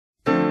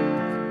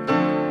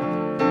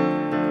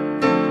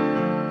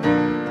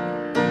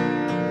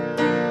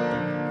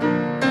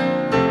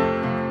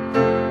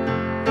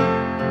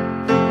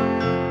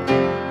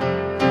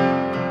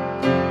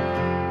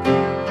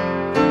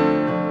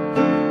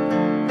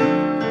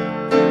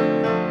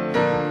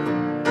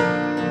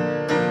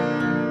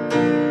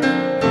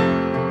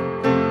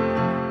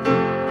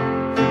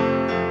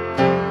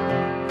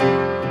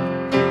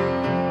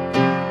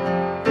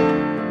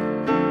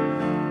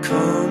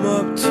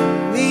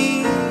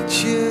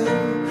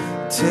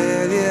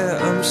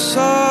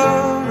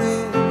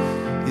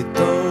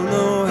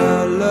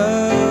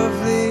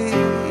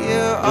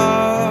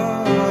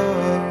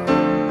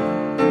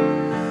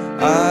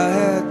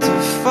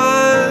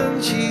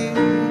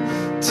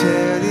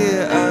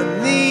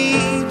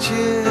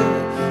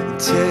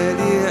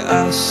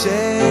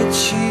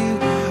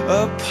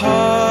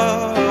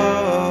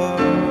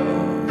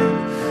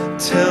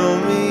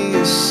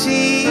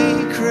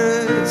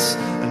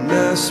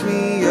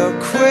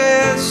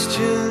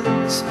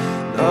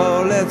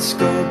let's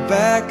go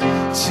back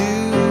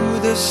to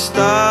the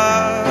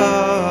start.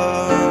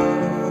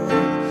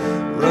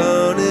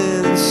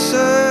 Running in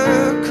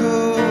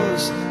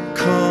circles,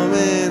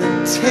 coming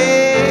in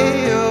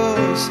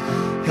tails,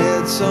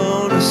 heads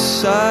on the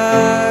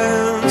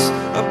sides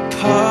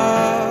apart.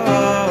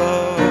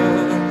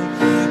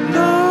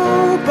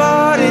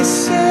 Nobody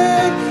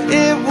said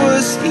it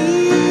was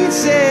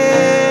easy.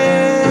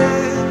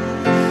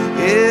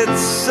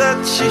 It's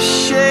such a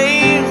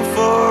shame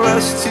for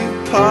us to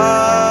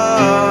part.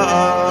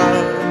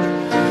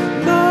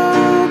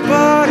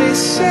 Nobody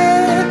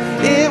said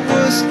it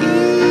was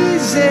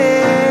easy.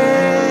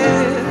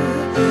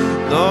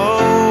 No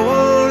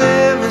one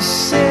ever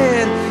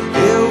said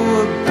it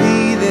would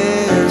be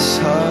this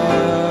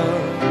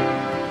hard.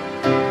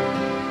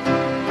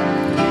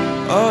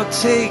 Oh,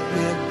 take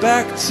me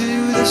back to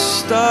the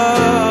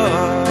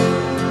start.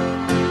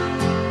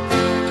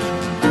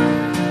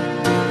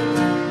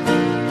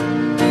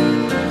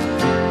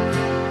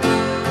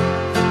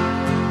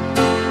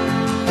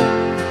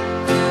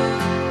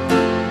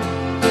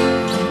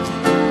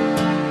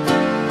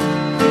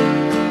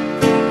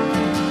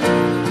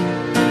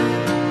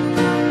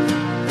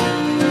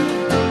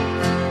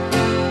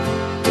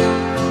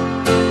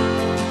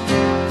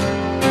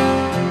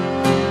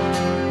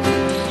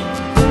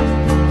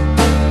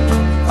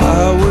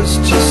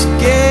 Just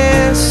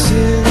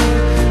guessing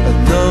at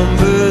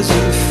numbers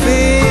and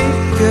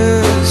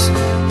figures,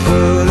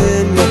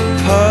 pulling your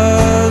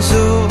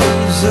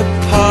puzzles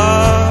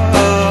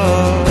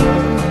apart.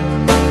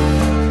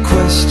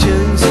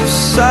 Questions of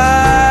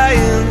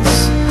science,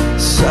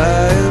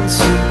 science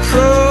and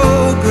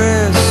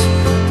progress,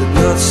 did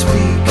not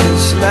speak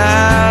as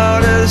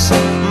loud as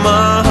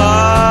my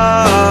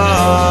heart.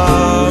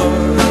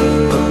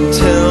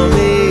 Tell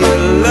me you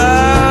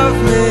love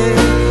me,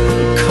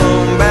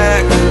 come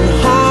back and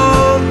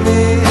haunt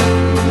me.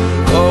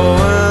 Oh,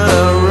 when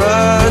I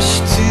rush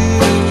to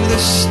the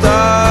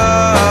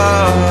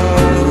start,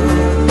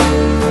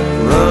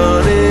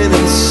 running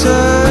in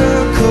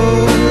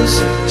circles,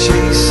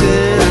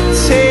 chasing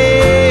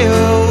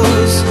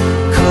tails,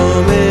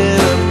 coming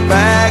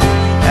back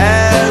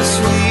as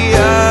we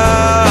are.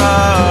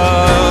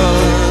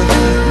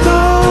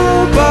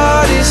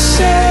 Nobody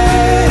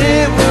said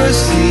it was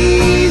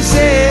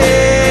easy.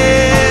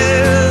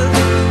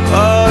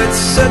 Oh,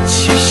 it's such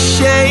a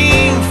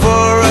shame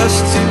for us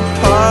to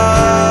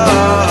part.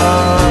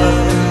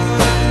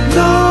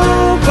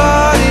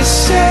 Nobody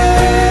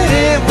said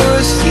it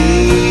was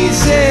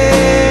easy.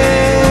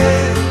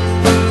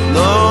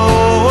 No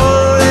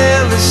one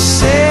ever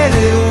said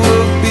it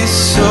would be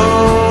so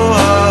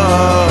hard.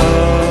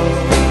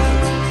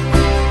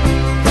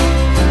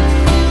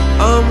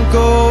 I'm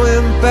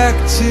going back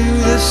to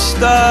the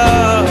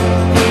start.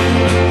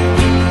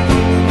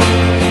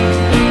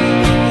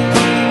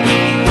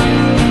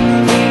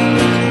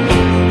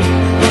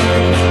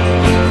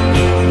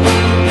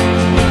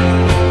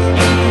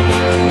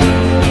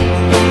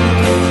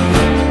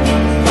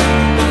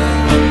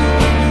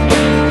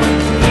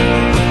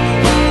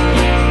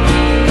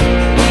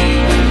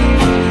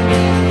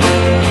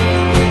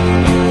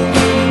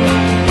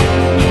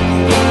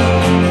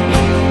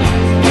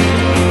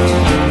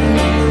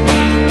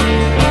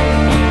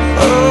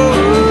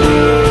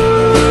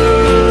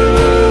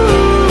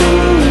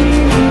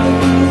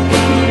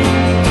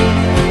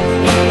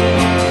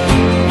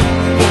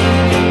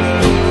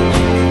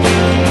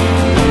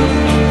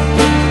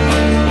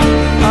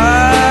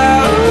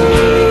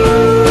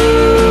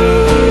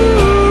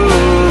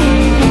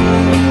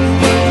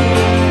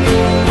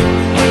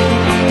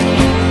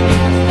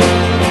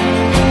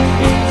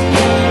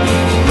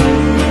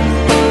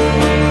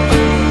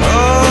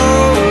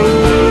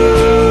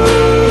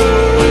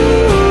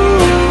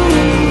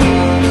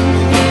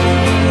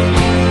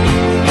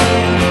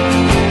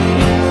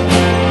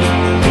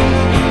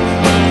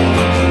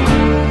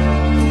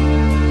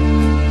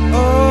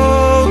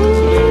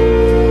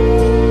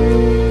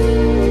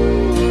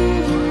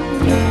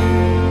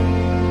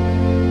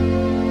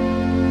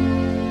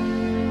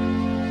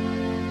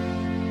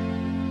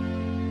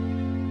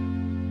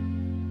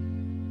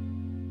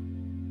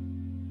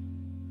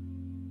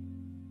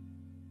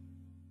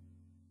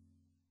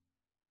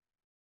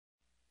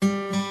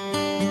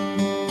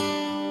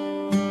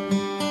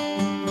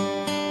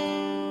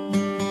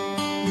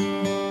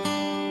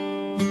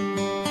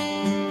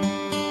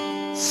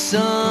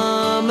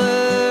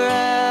 Summer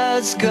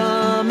has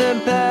come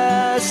and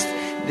passed.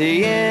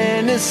 The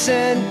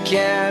innocent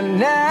can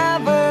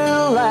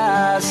never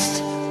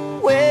last.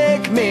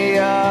 Wake me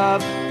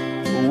up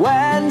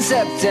when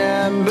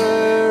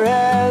September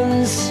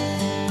ends.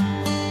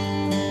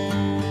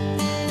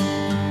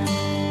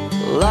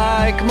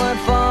 Like my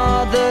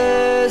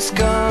father's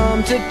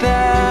come to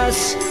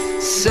pass,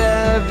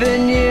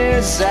 7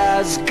 years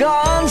has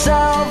gone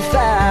so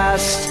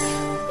fast.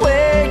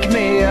 Wake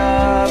me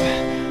up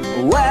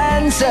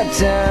when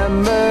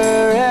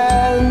September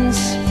ends.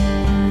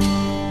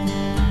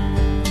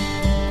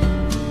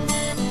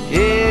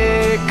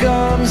 Here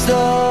comes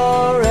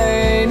the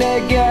rain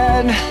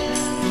again,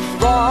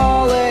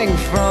 falling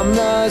from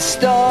the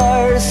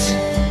stars,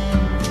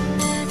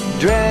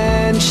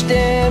 drenched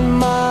in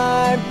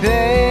my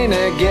pain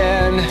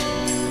again,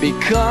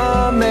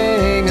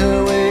 becoming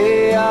who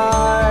we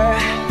are.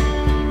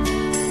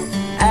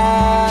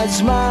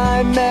 As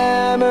my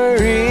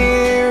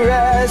memory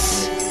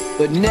rests,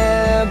 but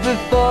never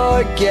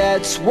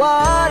forgets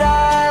what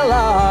I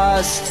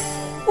lost,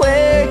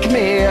 wake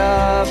me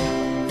up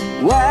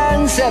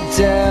when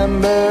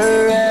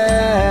September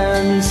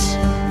ends.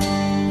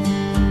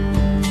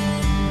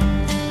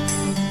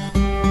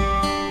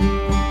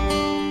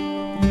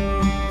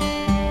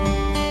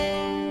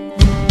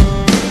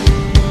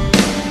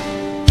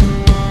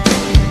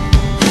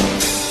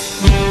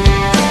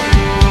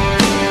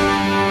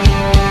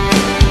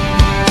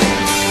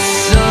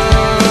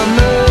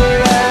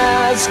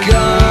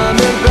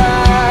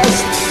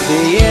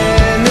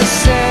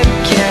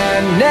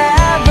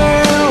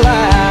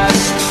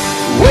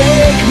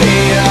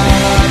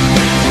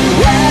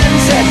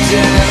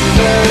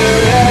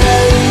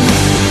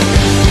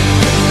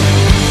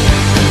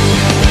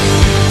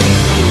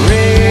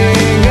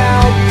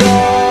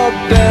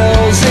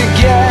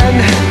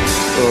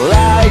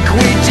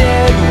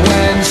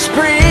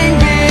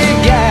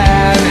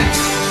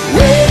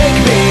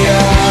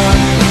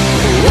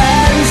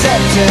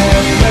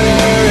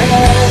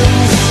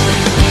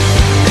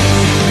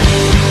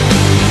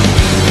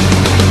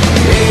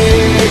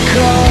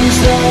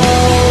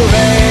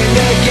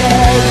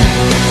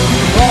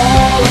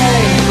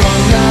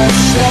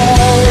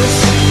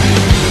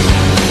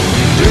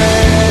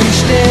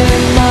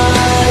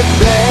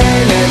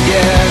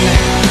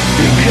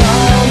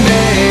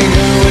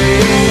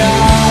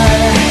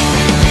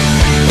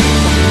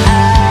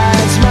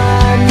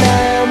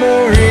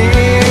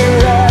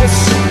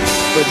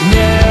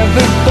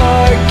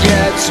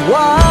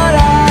 What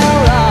I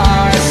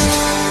lost,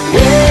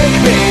 wake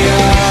me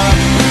up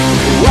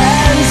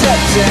when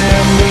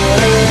September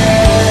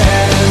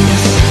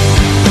ends.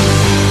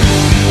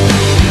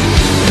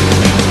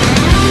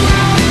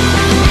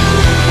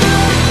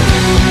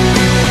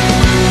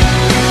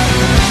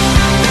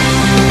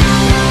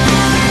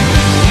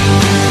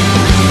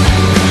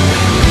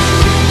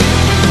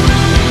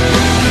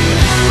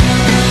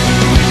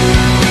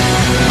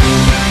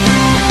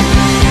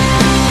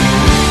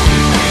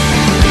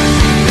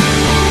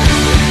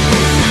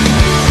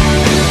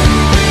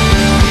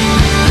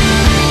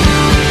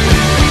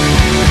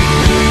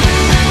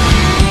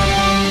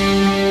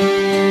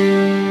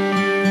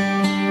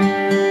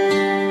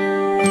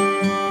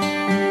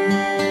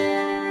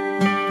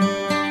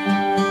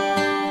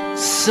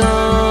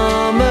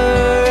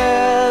 Summer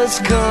has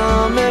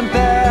come and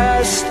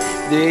passed,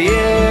 the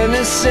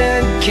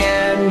innocent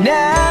can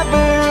never